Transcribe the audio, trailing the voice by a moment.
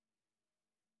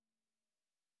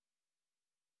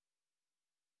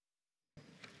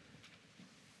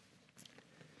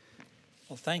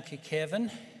Well, thank you, Kevin.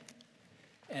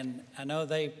 And I know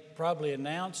they probably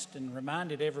announced and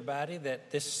reminded everybody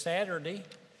that this Saturday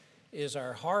is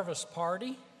our harvest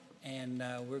party, and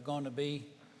we're going to be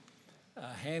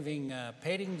having a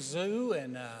petting zoo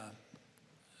and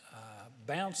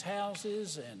bounce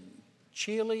houses and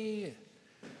chili.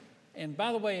 And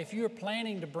by the way, if you're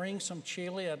planning to bring some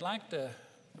chili, I'd like to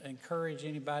encourage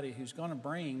anybody who's going to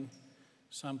bring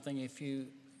something,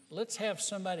 let's have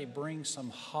somebody bring some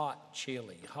hot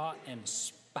chili, hot and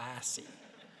spicy,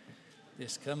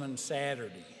 this coming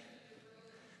Saturday.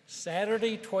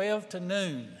 Saturday, 12 to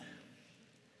noon.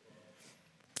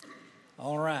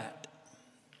 All right.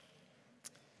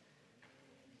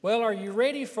 Well, are you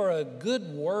ready for a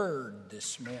good word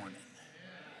this morning?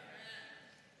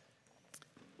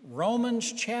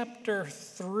 Romans chapter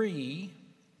 3,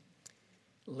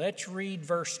 let's read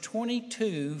verse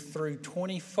 22 through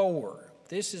 24.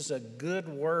 This is a good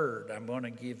word I'm going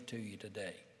to give to you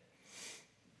today.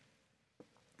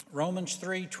 Romans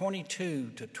 3,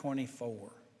 22 to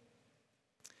 24.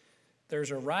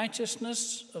 There's a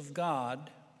righteousness of God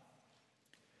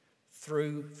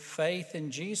through faith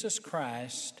in Jesus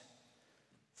Christ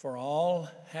for all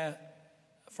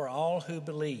who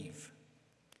believe.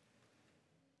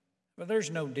 But there's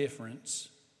no difference.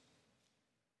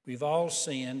 We've all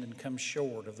sinned and come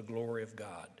short of the glory of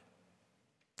God.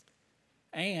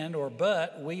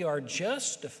 But we are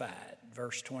justified,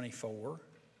 verse 24,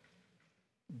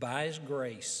 by His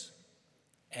grace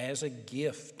as a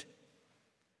gift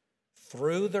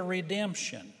through the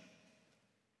redemption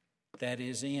that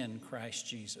is in Christ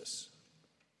Jesus.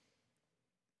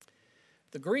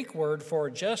 The Greek word for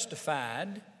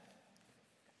justified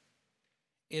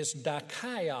is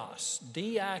dikaios,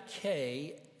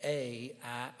 D-I-K-A-I-O-S.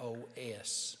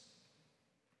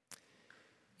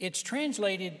 It's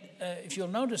translated, if you'll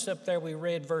notice up there we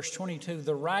read verse 22,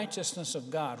 the righteousness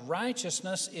of God.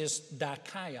 Righteousness is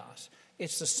dikaios.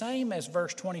 It's the same as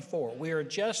verse 24. We are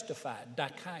justified,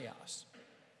 dikaios.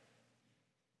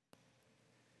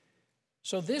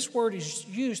 So this word is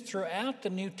used throughout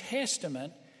the New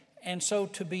Testament, and so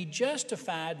to be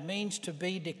justified means to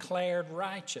be declared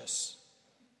righteous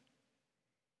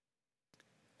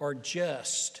or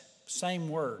just, same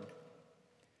word.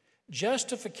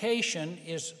 Justification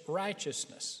is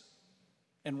righteousness,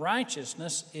 and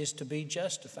righteousness is to be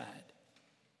justified.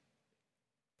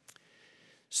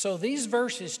 So these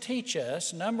verses teach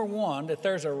us, number one, that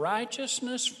there's a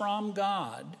righteousness from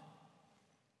God.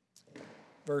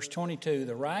 Verse 22,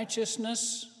 the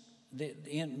righteousness, the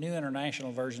New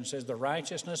International Version says the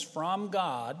righteousness from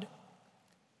God.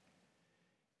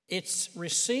 It's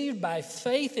received by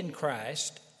faith in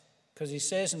Christ, because he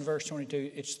says in verse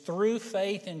 22, it's through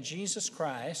faith in Jesus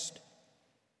Christ,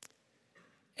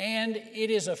 and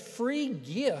it is a free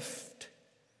gift,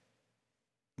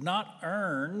 not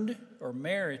earned or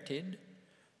merited.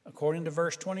 According to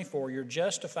verse 24, you're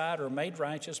justified or made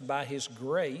righteous by His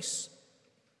grace.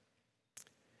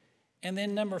 And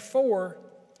then number 4,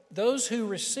 those who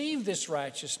receive this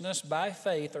righteousness by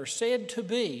faith are said to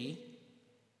be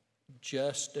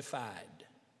justified,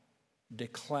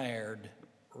 declared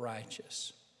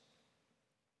righteous.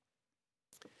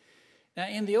 Now,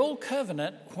 in the Old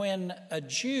Covenant, when a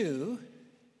Jew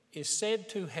is said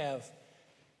to have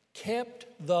kept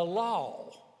the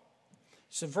law,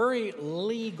 it's a very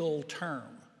legal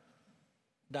term,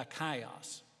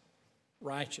 dikaios,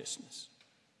 righteousness.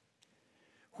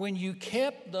 When you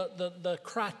kept the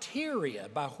criteria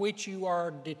by which you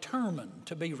are determined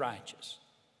to be righteous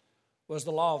was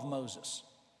the law of Moses.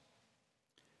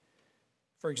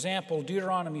 For example,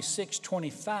 Deuteronomy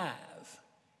 6:25,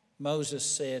 Moses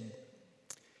said,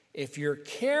 if you're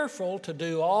careful to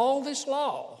do all this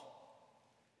law,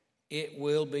 it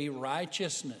will be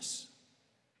righteousness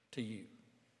to you.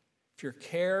 If you're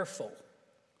careful,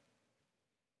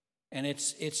 and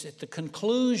it's at the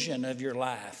conclusion of your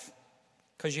life,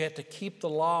 because you have to keep the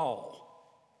law,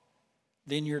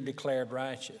 then you're declared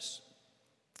righteous.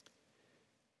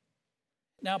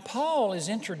 Now, Paul is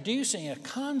introducing a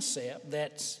concept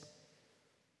that's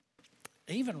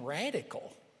even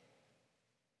radical.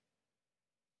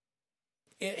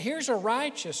 Here's a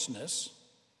righteousness,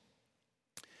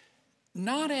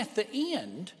 not at the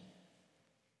end,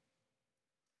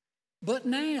 but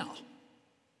now.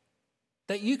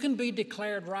 That you can be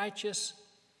declared righteous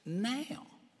now.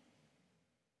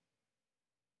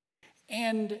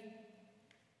 And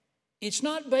it's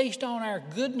not based on our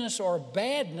goodness or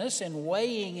badness and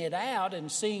weighing it out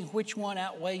and seeing which one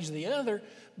outweighs the other,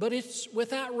 but it's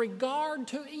without regard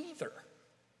to either.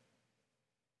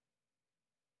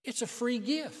 It's a free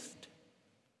gift.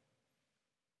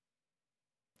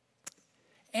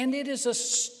 And it is a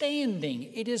standing,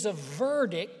 it is a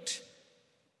verdict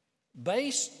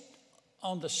based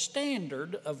on the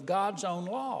standard of God's own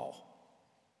law.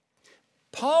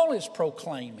 Paul is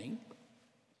proclaiming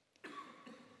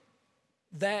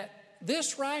that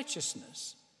this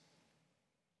righteousness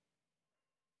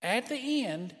at the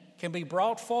end can be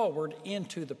brought forward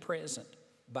into the present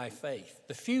by faith.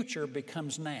 The future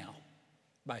becomes now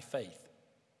by faith.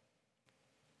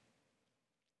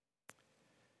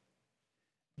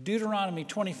 Deuteronomy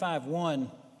 25:1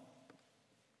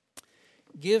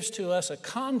 gives to us a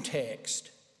context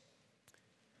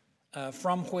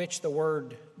from which the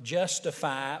word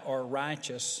justify or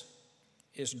righteous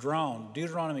is drawn.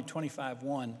 Deuteronomy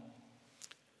 25:1.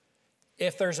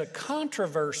 If there's a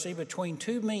controversy between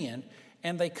two men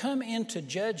and they come into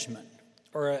judgment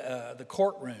or the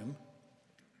courtroom,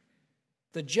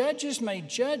 the judges may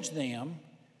judge them,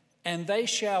 and they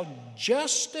shall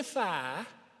justify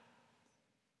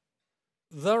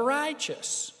the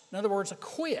righteous. In other words,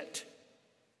 acquit.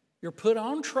 You're put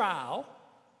on trial,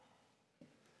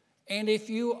 and if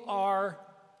you are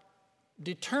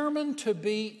determined to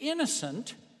be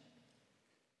innocent,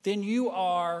 then you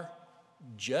are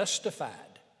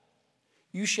justified.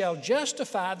 You shall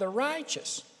justify the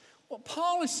righteous. Well,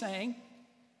 Paul is saying,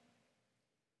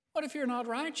 what if you're not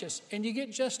righteous and you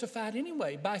get justified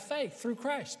anyway by faith through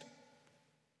Christ?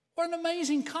 What an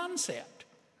amazing concept.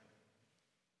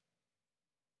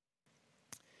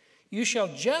 You shall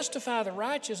justify the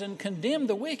righteous and condemn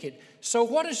the wicked. So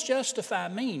what does justify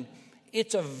mean?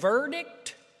 It's a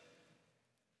verdict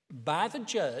by the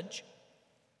judge.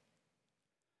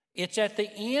 It's at the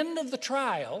end of the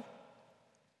trial.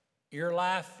 Your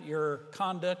life, your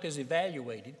conduct is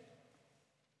evaluated.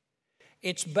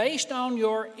 It's based on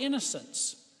your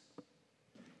innocence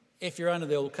if you're under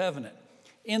the old covenant.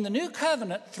 In the new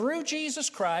covenant, through Jesus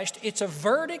Christ, it's a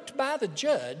verdict by the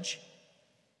judge,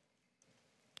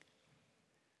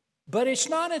 but it's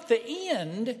not at the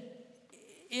end,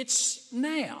 it's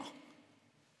now.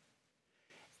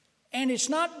 And it's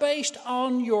not based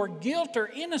on your guilt or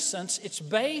innocence, it's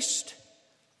based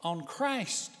on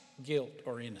Christ's guilt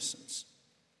or innocence.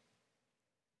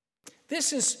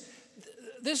 This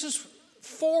is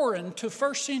foreign to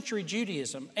first century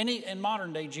Judaism and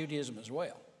modern day Judaism as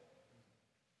well.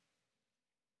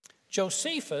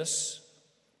 Josephus,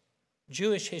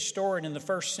 Jewish historian in the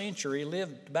first century,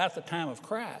 lived about the time of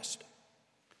Christ.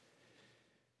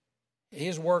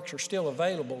 His works are still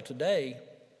available today.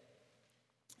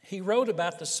 He wrote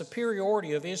about the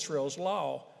superiority of Israel's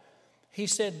law. He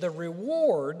said the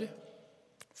reward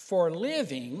for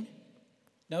living,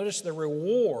 notice the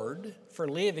reward for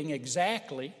living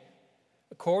exactly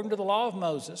according to the law of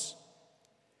Moses,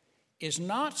 is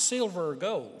not silver or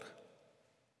gold.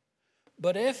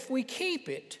 But if we keep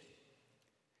it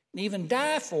and even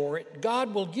die for it,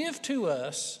 God will give to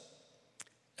us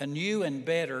a new and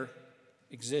better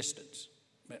existence,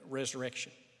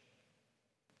 resurrection.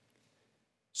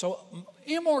 So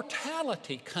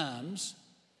immortality comes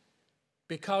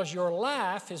because your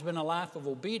life has been a life of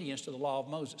obedience to the law of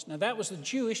Moses. Now that was the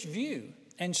Jewish view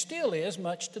and still is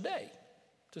much today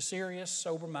to serious,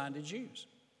 sober-minded Jews.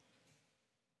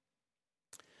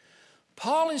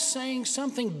 Paul is saying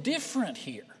something different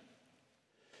here.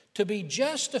 To be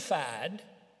justified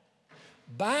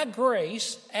by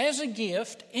grace as a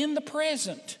gift in the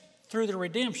present through the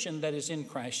redemption that is in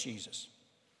Christ Jesus.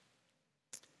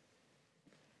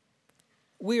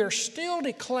 We are still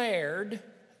declared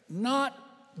not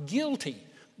guilty,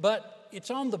 but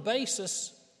it's on the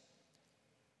basis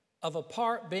of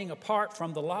being apart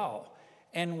from the law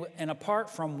and apart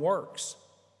from works.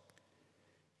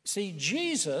 See,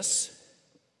 Jesus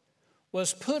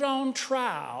was put on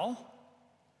trial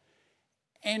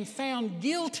and found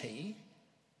guilty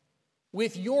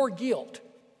with your guilt.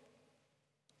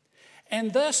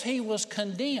 And thus he was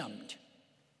condemned.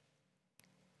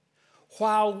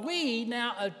 While we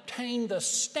now obtain the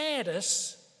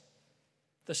status,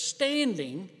 the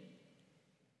standing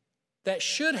that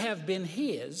should have been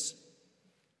his,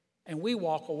 and we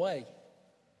walk away.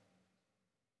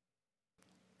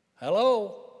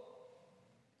 Hello?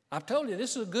 I've told you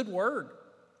this is a good word.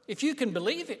 If you can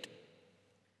believe it.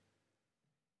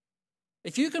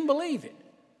 If you can believe it.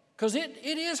 Because it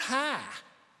is high.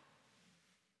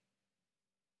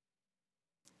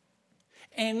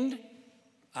 And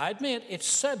I admit it's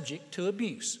subject to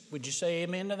abuse. Would you say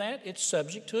amen to that? It's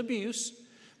subject to abuse.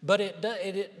 But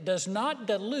it does not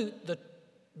dilute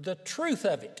the truth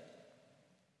of it.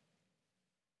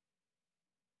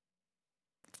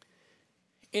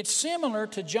 It's similar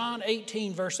to John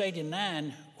 18, verse 8 and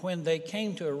 9, when they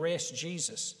came to arrest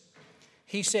Jesus.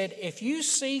 He said, if you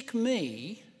seek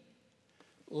me,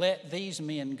 let these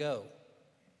men go.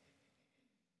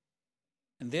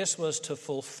 And this was to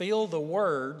fulfill the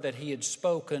word that he had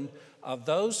spoken, of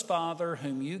those, Father,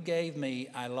 whom you gave me,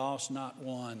 I lost not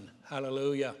one.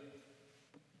 Hallelujah.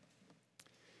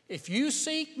 If you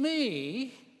seek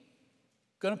me,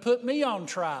 going to put me on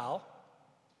trial,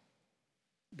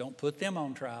 don't put them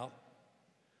on trial.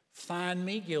 Find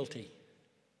me guilty.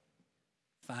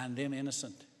 Find them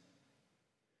innocent.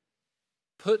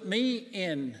 Put me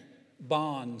in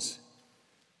bonds.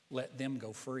 Let them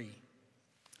go free.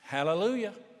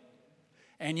 Hallelujah.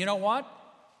 And you know what?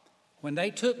 When they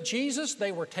took Jesus,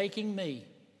 they were taking me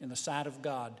in the sight of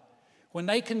God. When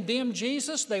they condemned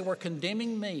Jesus, they were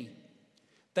condemning me.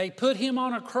 They put him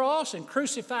on a cross and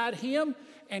crucified him,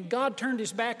 and God turned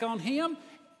his back on him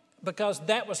because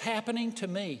that was happening to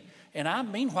me.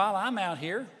 And meanwhile, I'm out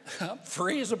here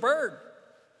free as a bird.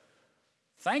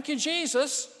 Thank you,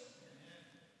 Jesus.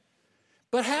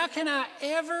 But how can I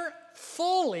ever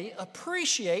fully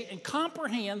appreciate and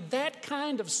comprehend that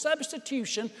kind of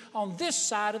substitution on this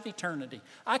side of eternity?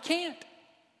 I can't.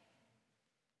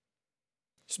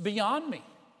 It's beyond me.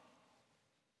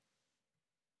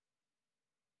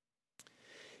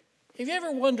 Have you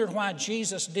ever wondered why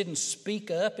Jesus didn't speak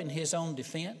up in his own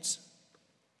defense?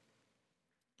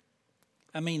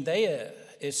 I mean,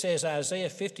 it says, Isaiah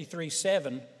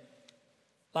 53:7,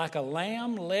 like a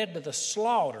lamb led to the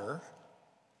slaughter,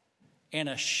 and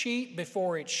a sheep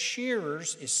before its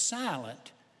shearers is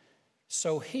silent,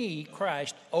 so he,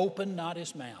 Christ, opened not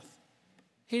his mouth.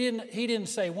 He didn't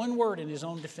say one word in his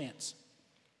own defense.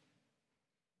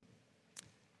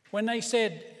 When they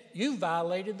said, you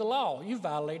violated the law, you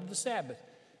violated the Sabbath,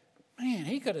 man,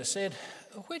 he could have said,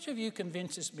 which of you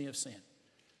convinces me of sin?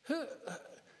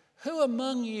 Who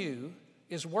among you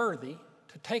is worthy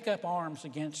to take up arms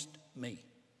against me?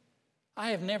 I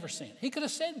have never sinned. He could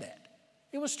have said that.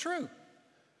 It was true.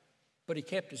 But he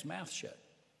kept his mouth shut.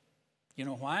 You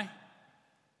know why?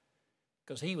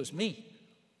 Because he was me.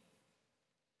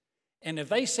 And if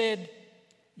they said,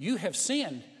 you have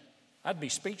sinned, I'd be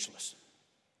speechless.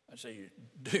 I'd say,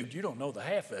 dude, you don't know the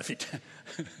half of it.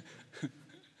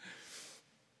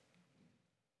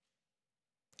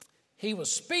 He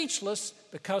was speechless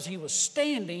because he was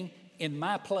standing in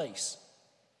my place.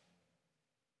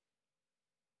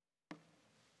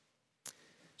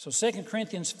 So 2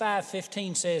 Corinthians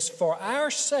 5:15 says, for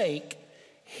our sake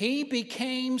he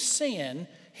became sin,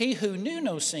 he who knew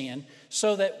no sin,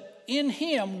 so that in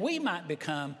him we might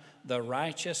become the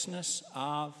righteousness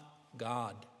of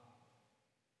God.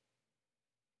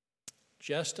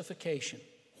 Justification.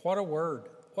 What a word.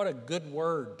 What a good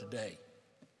word today.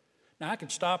 Now I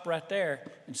could stop right there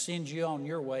and send you on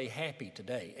your way happy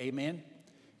today. Amen?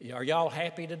 Are y'all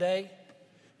happy today?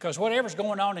 Because whatever's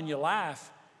going on in your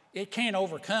life, it can't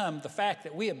overcome the fact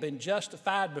that we have been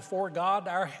justified before God.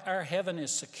 Our heaven is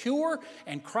secure,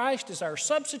 and Christ is our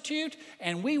substitute,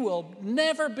 and we will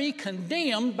never be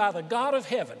condemned by the God of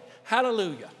heaven.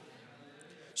 Hallelujah.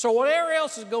 So whatever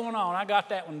else is going on, I got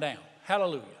that one down.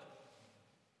 Hallelujah.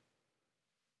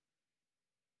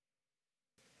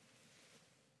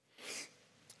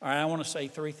 All right, I want to say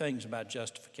three things about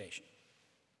justification.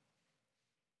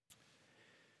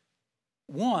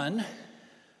 One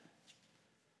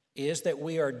is that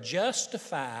we are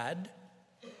justified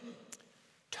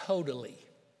totally.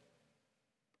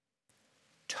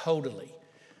 Totally.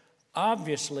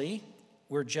 Obviously,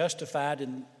 we're justified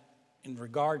in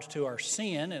regards to our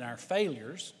sin and our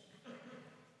failures,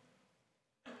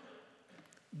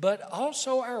 but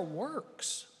also our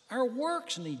works. Our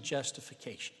works need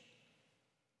justification.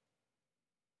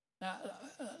 Now,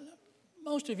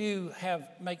 most of you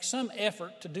make some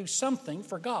effort to do something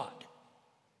for God.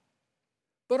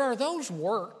 But are those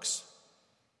works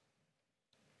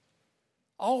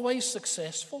always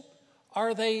successful?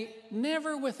 Are they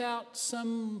never without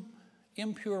some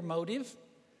impure motive?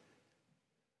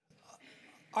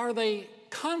 Are they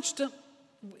constant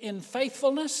in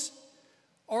faithfulness?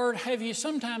 Or have you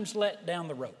sometimes let down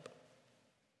the rope?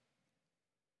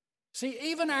 See,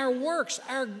 even our works,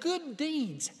 our good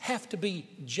deeds have to be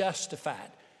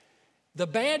justified. The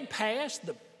bad past,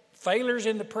 the failures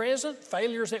in the present,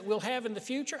 failures that we'll have in the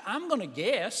future, I'm going to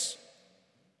guess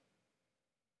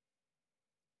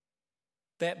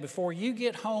that before you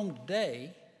get home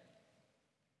today,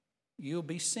 you'll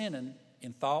be sinning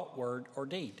in thought, word, or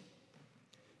deed.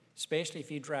 Especially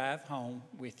if you drive home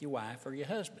with your wife or your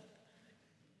husband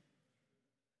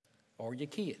or your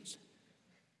kids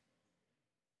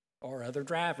or other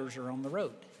drivers are on the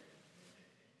road.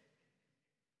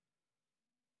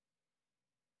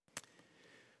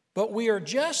 But we are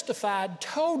justified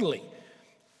totally.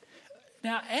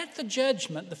 Now, at the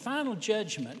judgment, the final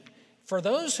judgment, for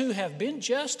those who have been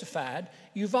justified,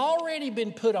 you've already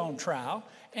been put on trial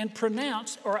and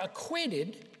pronounced or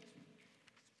acquitted.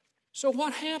 So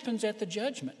what happens at the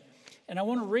judgment? And I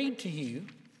want to read to you,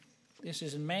 this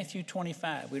is in Matthew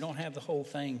 25. We don't have the whole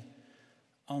thing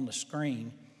on the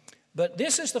screen. But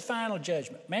this is the final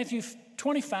judgment. Matthew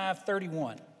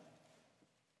 25:31.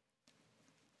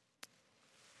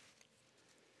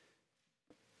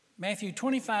 Matthew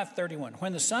 25:31.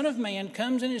 When the Son of Man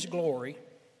comes in his glory,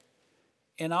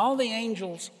 and all the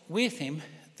angels with him,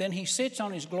 then he sits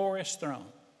on his glorious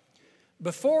throne.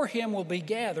 Before him will be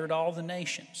gathered all the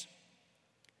nations.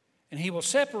 And he will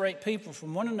separate people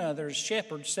from one another as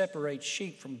shepherds separate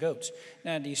sheep from goats.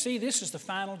 Now, do you see, this is the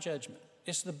final judgment.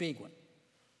 This is the big one.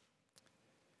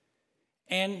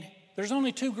 And there's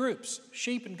only two groups,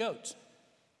 sheep and goats.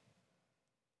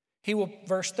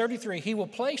 Verse 33, he will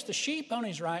place the sheep on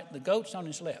his right and the goats on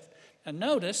his left. Now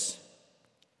notice,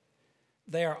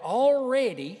 they are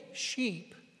already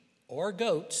sheep or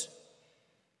goats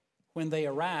when they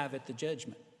arrive at the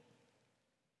judgment.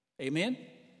 Amen?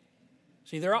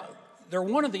 See, they're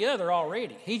one or the other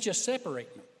already. He's just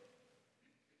separating them.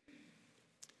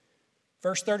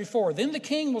 Verse 34, then the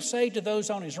king will say to those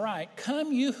on his right,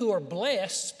 come you who are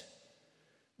blessed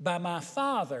by my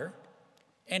Father,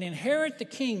 and inherit the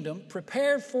kingdom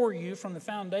prepared for you from the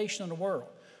foundation of the world.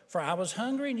 For I was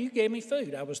hungry, and you gave me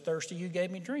food. I was thirsty, you gave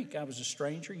me drink. I was a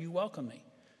stranger, you welcomed me.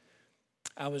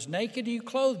 I was naked, and you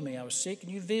clothed me. I was sick,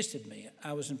 and you visited me.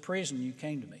 I was in prison, and you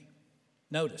came to me.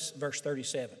 Notice verse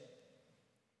 37.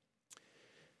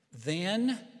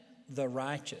 Then the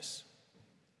righteous,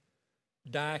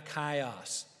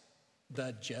 dikaios,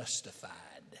 the justified.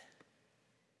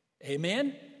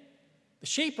 Amen? The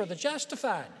sheep are the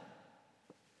justified.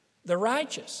 The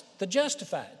righteous, the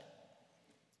justified.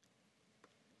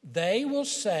 They will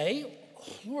say,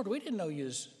 oh, Lord, we didn't know we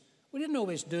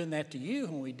was doing that to you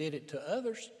when we did it to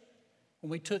others. When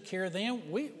we took care of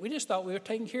them, we just thought we were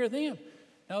taking care of them.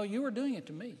 No, you were doing it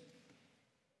to me.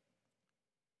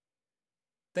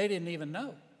 They didn't even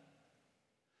know.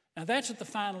 Now that's at the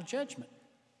final judgment.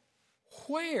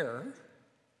 Where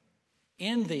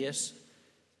in this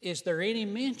is there any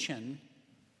mention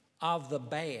of the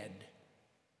bad?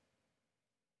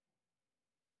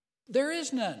 There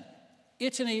is none.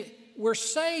 We're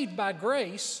saved by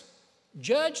grace,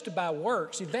 judged by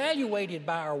works, evaluated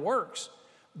by our works,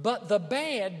 but the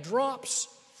bad drops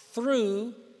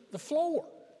through the floor,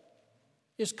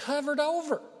 is covered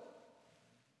over.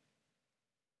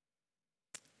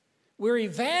 We're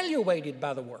evaluated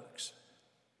by the works,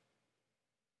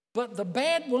 but the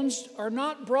bad ones are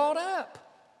not brought up.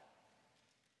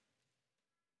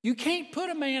 You can't put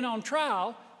a man on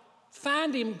trial,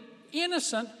 find him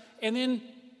innocent, and then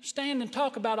stand and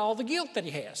talk about all the guilt that he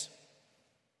has.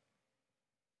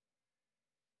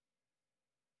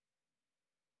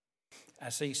 I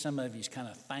see some of you's kind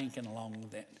of thinking along with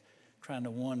that, trying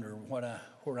to wonder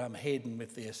where I'm heading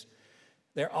with this.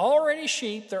 They're already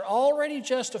sheep, they're already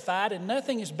justified, and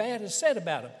nothing as bad is said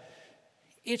about them.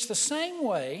 It's the same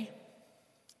way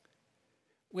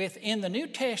within the New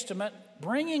Testament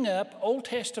bringing up Old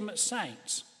Testament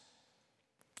saints.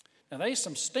 Now, there's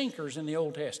some stinkers in the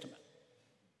Old Testament.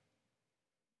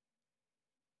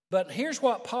 But here's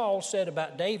what Paul said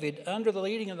about David under the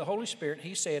leading of the Holy Spirit.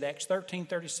 He said, Acts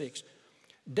 13:36,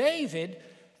 David,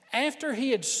 after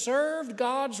he had served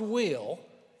God's will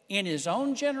in his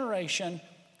own generation,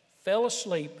 fell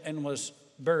asleep and was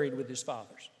buried with his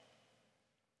fathers.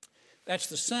 That's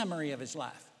the summary of his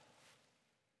life.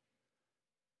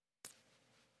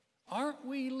 Aren't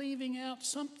we leaving out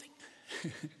something?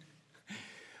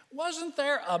 Wasn't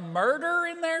there a murder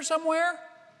in there somewhere?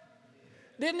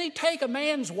 Didn't he take a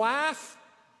man's wife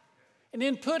and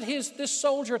then put this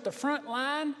soldier at the front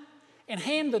line and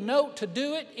hand the note to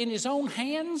do it in his own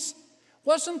hands?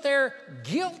 Wasn't there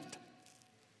guilt?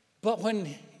 But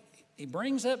when he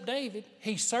brings up David,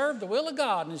 he served the will of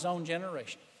God in his own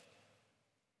generation.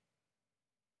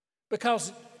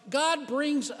 Because God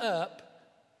brings up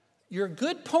your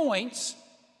good points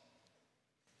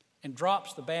and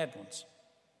drops the bad ones.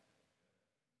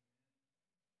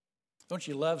 Don't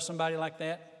you love somebody like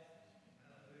that?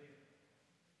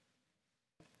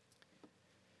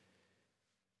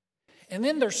 And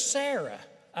then there's Sarah.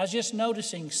 I was just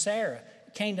noticing Sarah.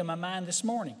 It came to my mind this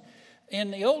morning.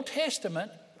 In the Old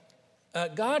Testament,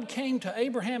 God came to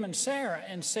Abraham and Sarah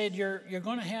and said, you're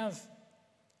going to have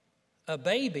a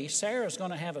baby. Sarah's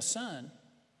going to have a son.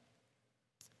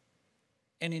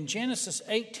 And in Genesis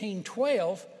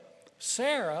 18:12,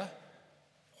 Sarah,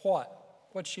 what?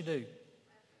 What'd she do?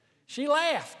 She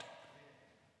laughed.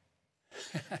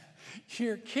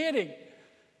 You're kidding.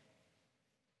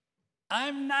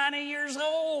 I'm 90 years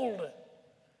old.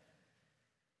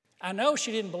 I know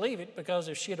she didn't believe it, because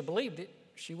if she'd have believed it,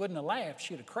 she wouldn't have laughed,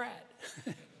 she'd have cried.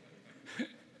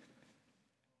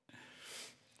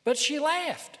 But she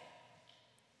laughed.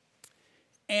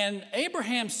 And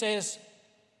Abraham says,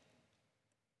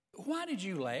 "Why did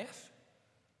you laugh?"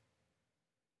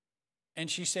 And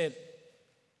she said,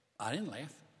 "I didn't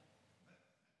laugh."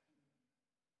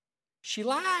 She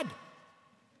lied.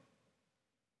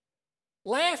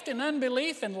 Laughed in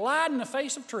unbelief and lied in the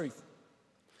face of truth.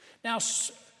 Now,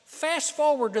 fast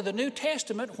forward to the New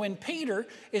Testament, when Peter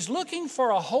is looking for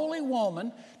a holy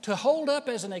woman to hold up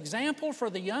as an example for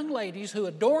the young ladies who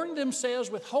adorned themselves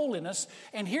with holiness.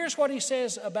 And here's what he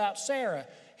says about Sarah.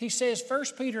 He says,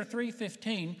 1 Peter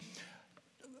 3:15,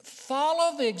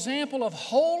 "Follow the example of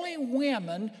holy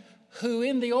women who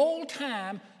in the old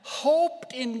time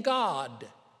hoped in God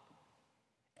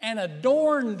and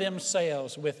adorned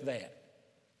themselves with that."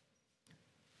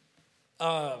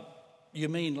 You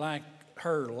mean like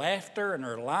her laughter and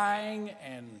her lying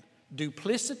and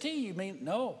duplicity? You mean,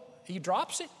 no, he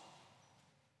drops it.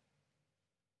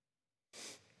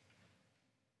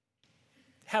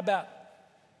 How about,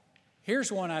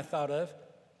 here's one I thought of,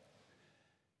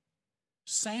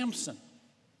 Samson.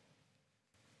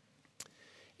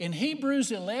 In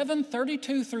Hebrews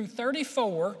 11:32 through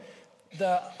 34,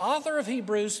 the author of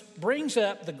Hebrews brings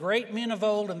up the great men of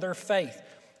old and their faith.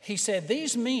 He said,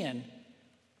 these men,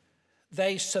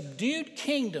 they subdued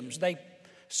kingdoms. They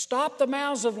stopped the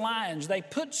mouths of lions. They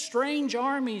put strange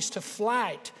armies to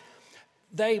flight.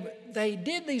 They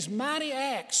did these mighty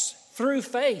acts through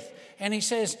faith. And he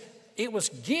says it was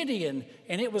Gideon,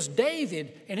 and it was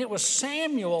David, and it was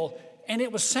Samuel, and it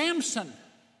was Samson.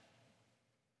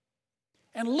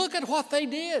 And look at what they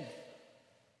did.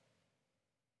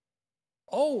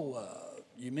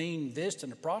 You mean this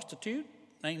and a prostitute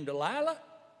named Delilah?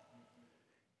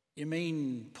 You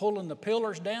mean pulling the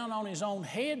pillars down on his own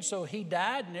head so he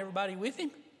died and everybody with him?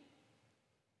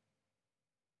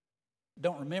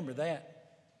 Don't remember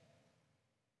that.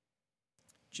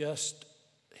 Just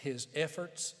his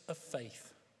efforts of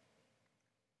faith.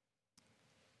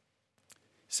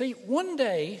 See, one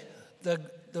day,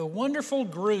 the wonderful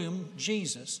groom,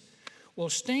 Jesus, will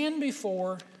stand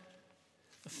before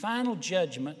the final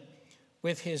judgment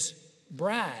with his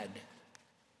bride.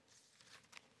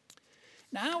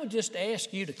 Now, I would just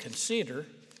ask you to consider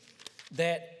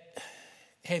that,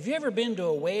 have you ever been to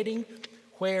a wedding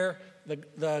where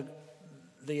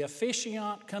the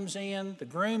officiant comes in, the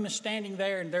groom is standing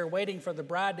there, and they're waiting for the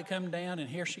bride to come down, and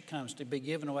here she comes to be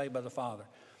given away by the father.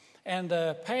 And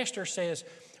the pastor says,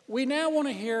 we now want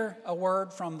to hear a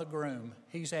word from the groom.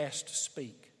 He's asked to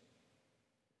speak.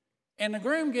 And the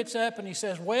groom gets up and he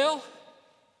says, well,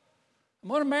 I'm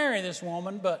going to marry this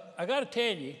woman, but I got to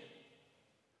tell you,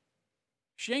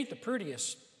 she ain't the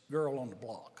prettiest girl on the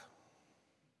block.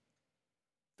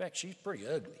 In fact, she's pretty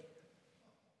ugly.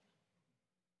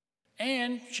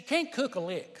 And she can't cook a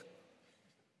lick.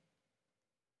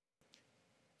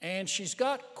 And she's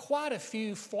got quite a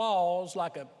few flaws,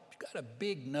 like got a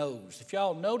big nose. If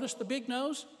y'all notice the big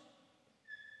nose?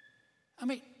 I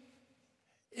mean,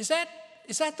 is that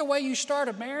the way you start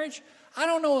a marriage? I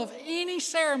don't know of any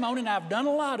ceremony, and I've done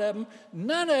a lot of them,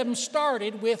 none of them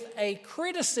started with a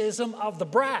criticism of the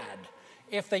bride.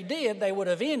 If they did, they would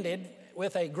have ended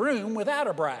with a groom without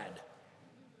a bride.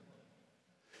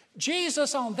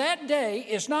 Jesus on that day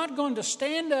is not going to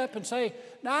stand up and say,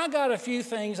 now I got a few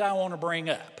things I want to bring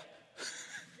up.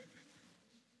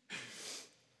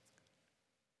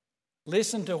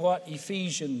 Listen to what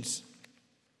Ephesians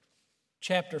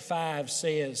chapter 5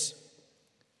 says.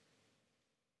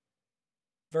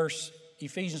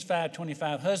 Ephesians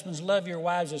 5:25, husbands, love your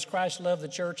wives as Christ loved the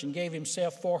church and gave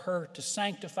himself for her to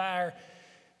sanctify her,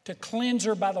 to cleanse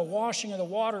her by the washing of the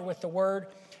water with the word,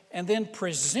 and then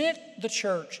present the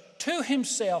church to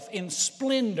himself in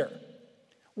splendor,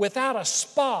 without a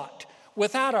spot,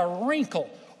 without a wrinkle,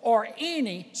 or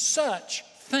any such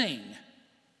thing.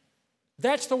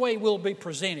 That's the way we'll be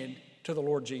presented to the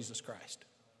Lord Jesus Christ.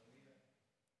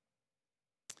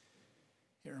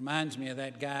 It reminds me of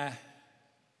that guy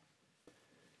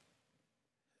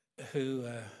who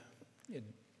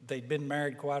they'd been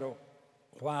married quite a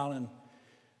while, and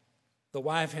the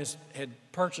wife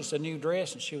had purchased a new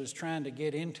dress, and she was trying to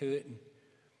get into it. And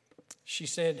she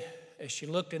said, as she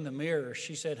looked in the mirror,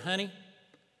 she said, honey,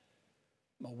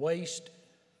 my waist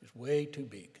is way too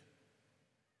big.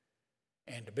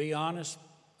 And to be honest,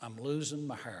 I'm losing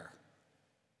my hair.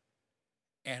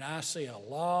 And I see a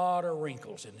lot of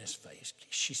wrinkles in this face.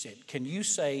 She said, can you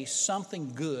say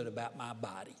something good about my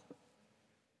body?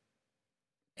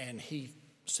 And he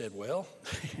said, well,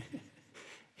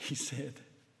 he said,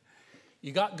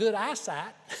 you got good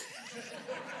eyesight.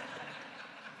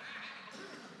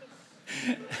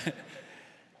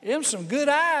 Them some good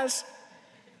eyes.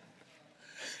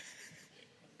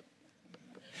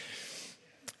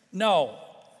 No,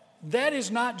 that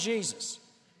is not Jesus.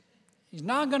 He's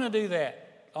not going to do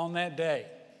that on that day.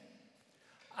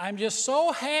 I'm just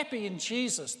so happy in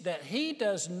Jesus that he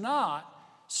does not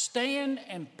stand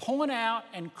and point out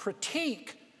and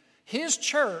critique his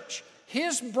church,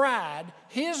 his bride,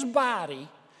 his body,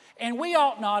 and we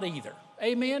ought not either.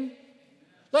 Amen?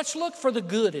 Let's look for the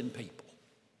good in people.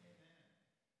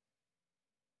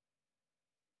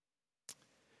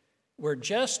 We're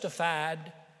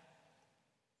justified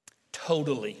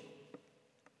totally.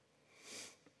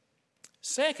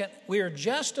 Second, we are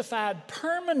justified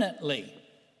permanently.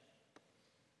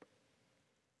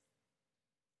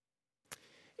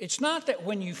 It's not that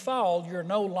when you fall, you're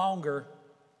no longer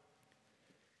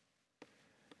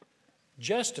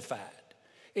justified.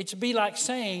 It'd be like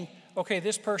saying, okay,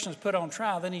 this person's put on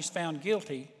trial, then he's found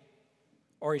guilty,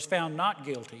 or he's found not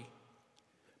guilty.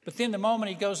 But then the moment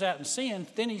he goes out and sins,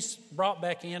 then he's brought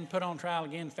back in, put on trial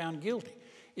again, found guilty.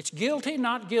 It's guilty,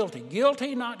 not guilty.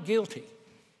 Guilty, not guilty.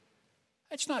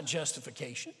 That's not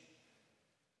justification.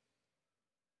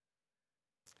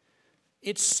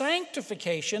 It's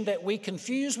sanctification that we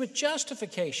confuse with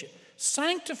justification.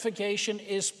 Sanctification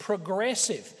is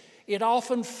progressive. It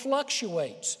often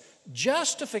fluctuates.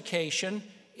 Justification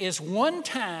is one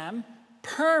time,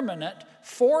 permanent,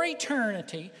 for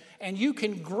eternity, and you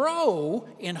can grow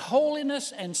in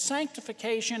holiness and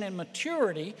sanctification and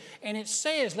maturity. And it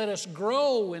says, let us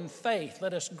grow in faith.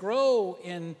 Let us grow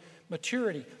in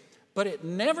maturity. But it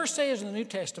never says in the New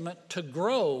Testament to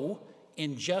grow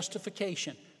in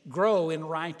justification. Grow in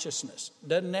righteousness.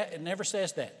 It never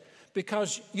says that.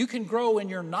 Because you can grow in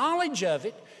your knowledge of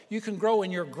it, you can grow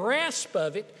in your grasp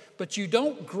of it, but you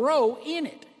don't grow in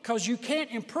it because you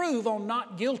can't improve on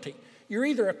not guilty. You're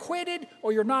either acquitted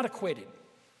or you're not acquitted.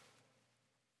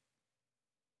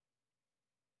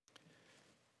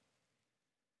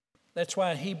 That's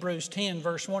why Hebrews 10,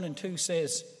 verse 1 and 2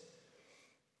 says,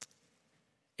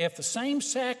 if the same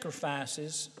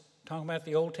sacrifices, talking about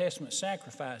the Old Testament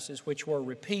sacrifices, which were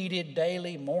repeated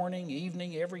daily, morning,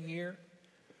 evening, every year,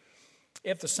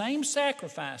 if the same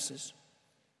sacrifices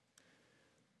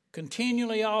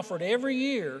continually offered every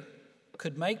year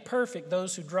could make perfect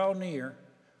those who draw near,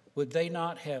 would they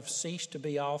not have ceased to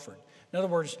be offered? In other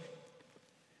words,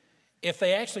 if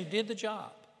they actually did the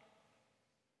job,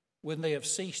 wouldn't they have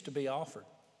ceased to be offered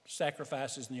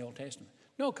sacrifices in the Old Testament?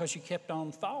 No, because you kept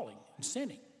on falling and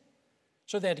sinning.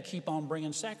 So they had to keep on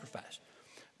bringing sacrifice.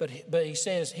 But he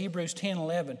says, Hebrews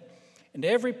 10:11, and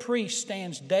every priest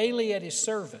stands daily at his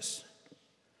service,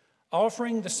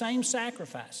 offering the same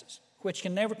sacrifices, which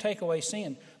can never take away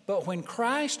sin. But when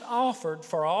Christ offered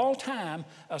for all time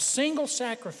a single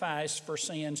sacrifice for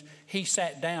sins, he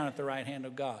sat down at the right hand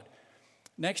of God.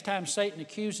 Next time Satan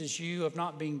accuses you of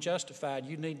not being justified,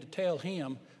 you need to tell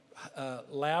him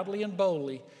loudly and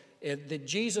boldly, did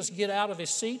Jesus get out of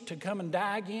his seat to come and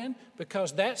die again?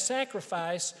 Because that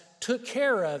sacrifice took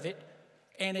care of it,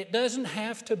 and it doesn't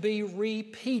have to be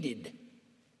repeated.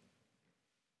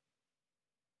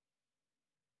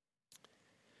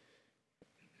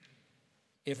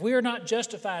 If we are not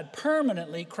justified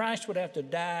permanently, Christ would have to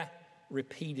die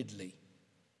repeatedly.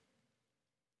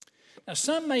 Now,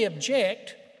 some may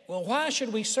object, well, why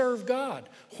should we serve God?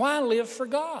 Why live for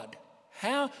God?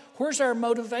 Where's our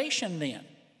motivation then?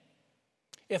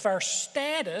 If our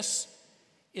status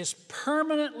is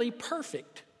permanently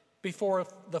perfect before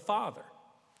the Father.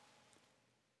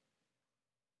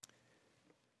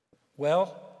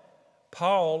 Well,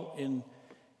 Paul in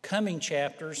coming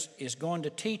chapters is going to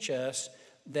teach us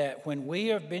that when we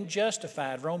have been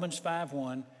justified, Romans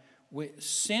 5:1,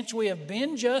 since we have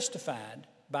been justified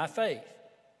by faith,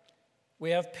 we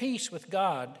have peace with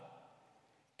God,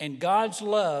 and God's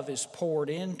love is poured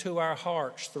into our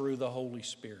hearts through the Holy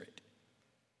Spirit.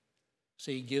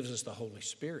 See, he gives us the Holy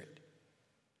Spirit,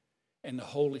 and the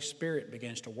Holy Spirit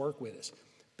begins to work with us.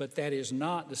 But that is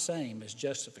not the same as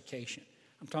justification.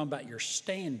 I'm talking about your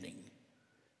standing,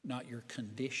 not your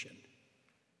condition.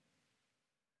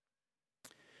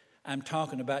 I'm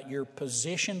talking about your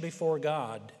position before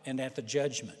God and at the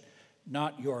judgment,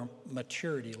 not your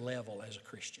maturity level as a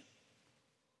Christian.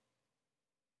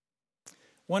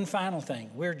 One final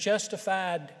thing. We're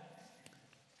justified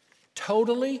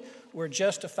totally, we're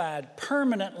justified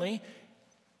permanently,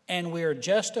 and we're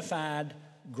justified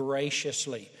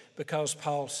graciously. Because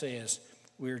Paul says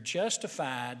we're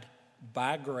justified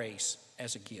by grace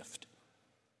as a gift.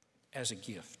 as a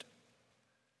gift.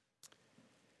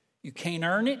 You can't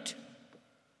earn it.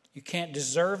 You can't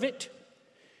deserve it.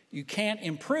 You can't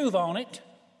improve on it.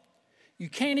 You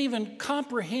can't even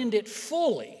comprehend it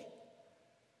fully.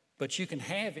 But you can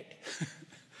have it.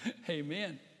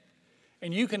 Amen.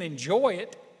 And you can enjoy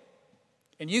it.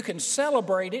 And you can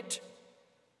celebrate it.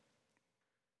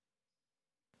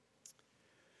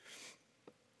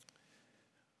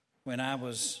 When I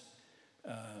was,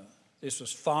 this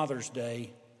was Father's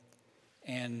Day,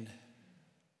 and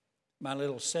my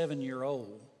little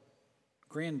 7-year-old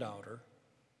granddaughter,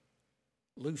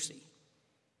 Lucy,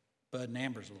 Bud and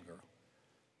Amber's little girl,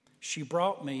 she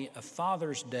brought me a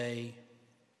Father's Day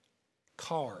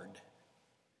card.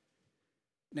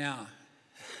 Now,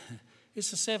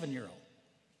 it's a 7-year-old.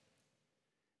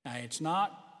 Now, it's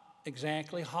not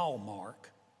exactly Hallmark.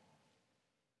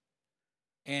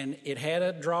 And it had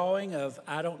a drawing of,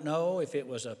 I don't know if it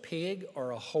was a pig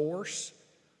or a horse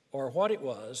or what it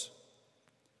was.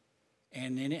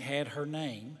 And then it had her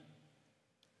name.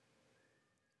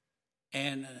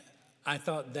 And I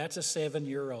thought, that's a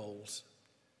 7-year-old's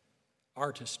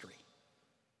artistry.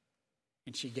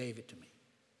 And she gave it to me.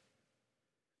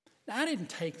 Now, I didn't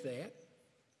take that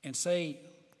and say,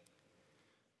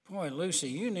 boy, Lucy,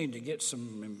 you need to get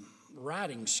some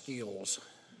writing skills.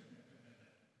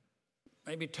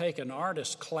 Maybe take an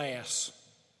artist class.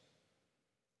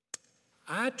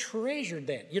 I treasured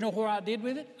that. You know what I did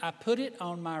with it? I put it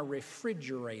on my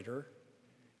refrigerator,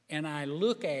 and I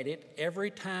look at it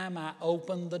every time I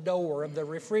open the door of the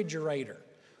refrigerator,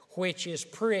 which is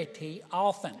pretty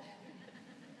often.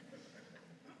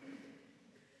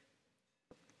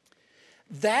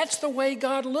 That's the way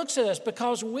God looks at us,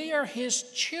 because we are His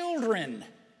children.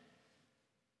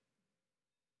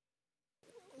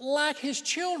 Like His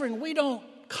children, we don't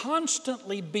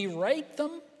constantly berate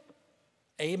them.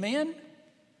 Amen?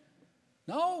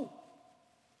 No.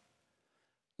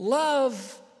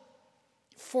 Love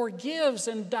forgives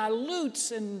and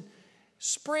dilutes and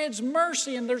spreads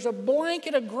mercy, and there's a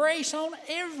blanket of grace on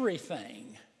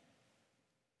everything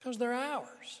because they're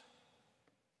ours.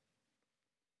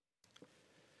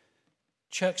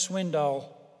 Chuck Swindoll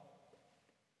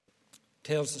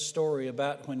tells the story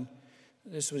about when,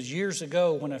 this was years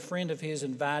ago, when a friend of his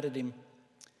invited him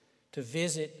to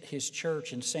visit his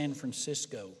church in San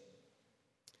Francisco.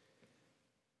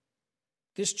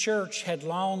 This church had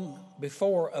long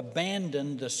before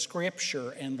abandoned the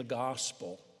Scripture and the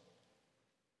gospel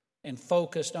and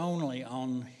focused only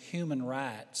on human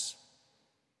rights,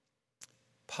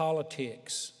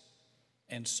 politics,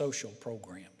 and social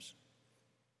programs.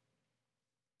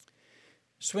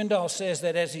 Swindoll says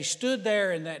that as he stood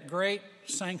there in that great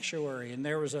sanctuary, and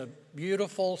there was a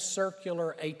beautiful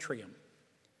circular atrium,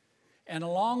 and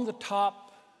along the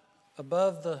top,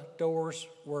 above the doors,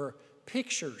 were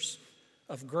pictures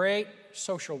of great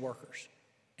social workers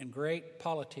and great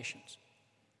politicians.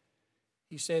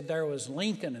 He said there was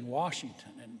Lincoln and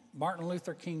Washington and Martin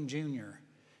Luther King Jr.,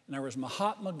 and there was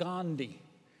Mahatma Gandhi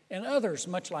and others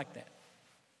much like that.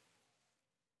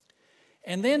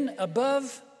 And then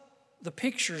above the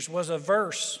pictures was a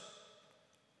verse,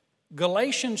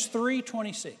 Galatians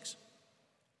 3:26,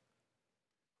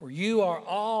 where you are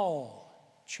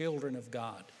all children of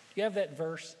God. Do you have that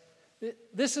verse?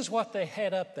 This is what they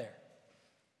had up there.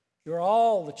 You're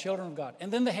all the children of God.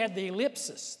 And then they had the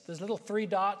ellipsis, those little 3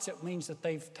 dots. It means that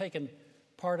they've taken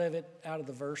part of it out of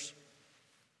the verse.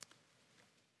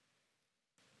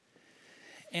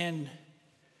 And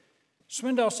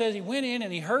Swindoll says he went in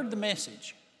and he heard the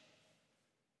message.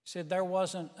 He said there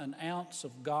wasn't an ounce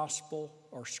of gospel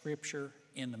or scripture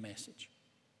in the message.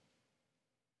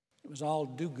 It was all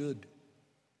do good,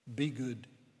 be good.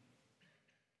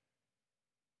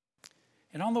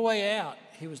 And on the way out,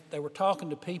 they were talking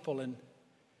to people,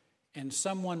 and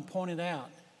someone pointed out,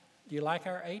 do you like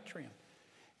our atrium?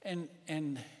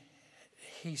 And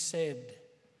he said,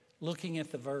 looking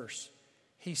at the verse,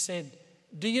 he said,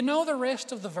 do you know the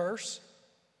rest of the verse?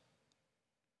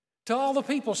 To all the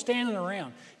people standing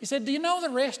around. He said, do you know the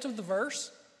rest of the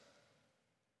verse?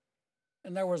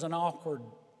 And there was an awkward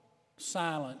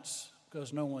silence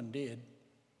because no one did.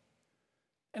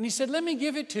 And he said, let me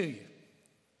give it to you.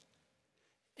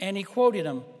 And he quoted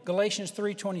him, Galatians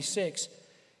 3:26,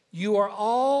 you are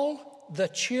all the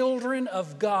children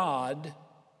of God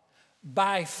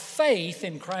by faith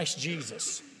in Christ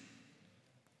Jesus.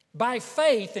 By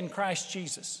faith in Christ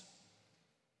Jesus.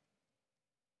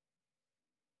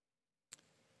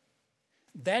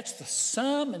 That's the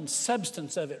sum and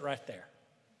substance of it right there.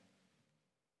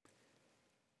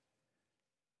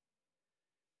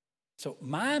 So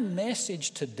my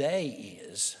message today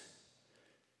is,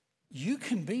 you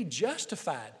can be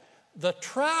justified. the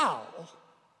trial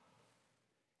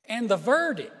and the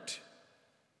verdict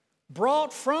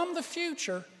brought from the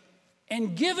future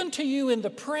and given to you in the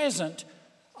present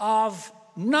of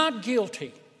not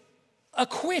guilty,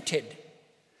 acquitted,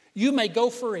 you may go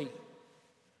free.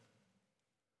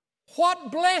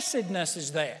 What blessedness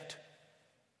is that?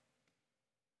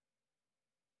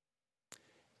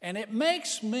 And it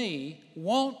makes me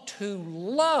want to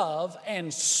love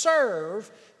and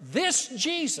serve this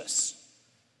Jesus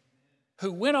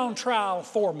who went on trial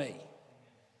for me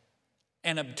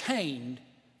and obtained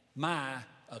my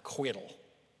acquittal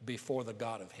before the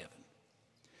God of heaven.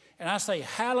 And I say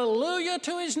hallelujah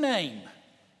to his name.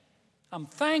 I'm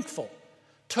thankful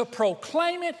to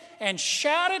proclaim it and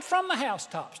shout it from the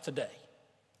housetops today.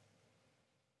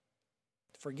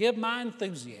 Forgive my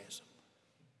enthusiasm,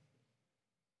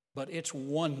 but it's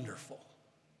wonderful.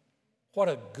 What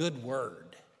a good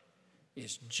word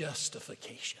is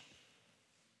justification.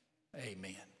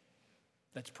 Amen.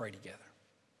 Let's pray together.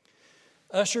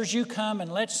 Ushers, you come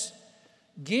and let's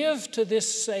give to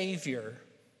this Savior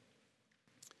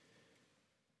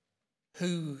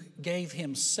who gave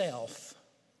himself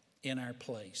in our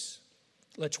place.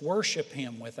 Let's worship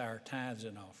him with our tithes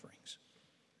and offerings.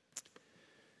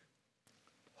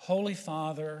 Holy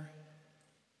Father,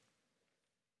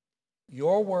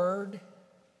 your word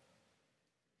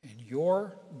and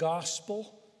your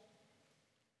gospel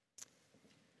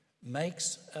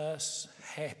makes us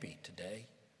happy today.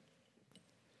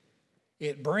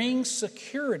 It brings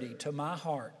security to my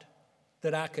heart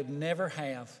that I could never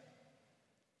have.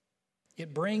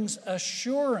 It brings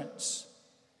assurance.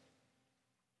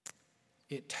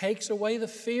 It takes away the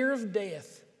fear of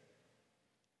death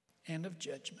and of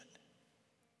judgment.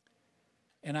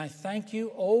 And I thank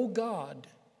you, O God,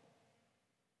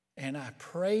 and I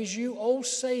praise you, O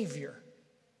Savior,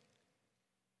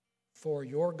 for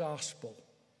your gospel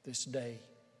this day.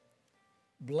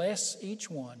 Bless each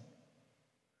one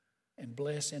and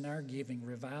bless in our giving.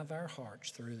 Revive our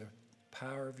hearts through the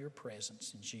power of your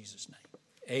presence in Jesus' name.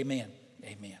 Amen.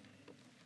 Amen.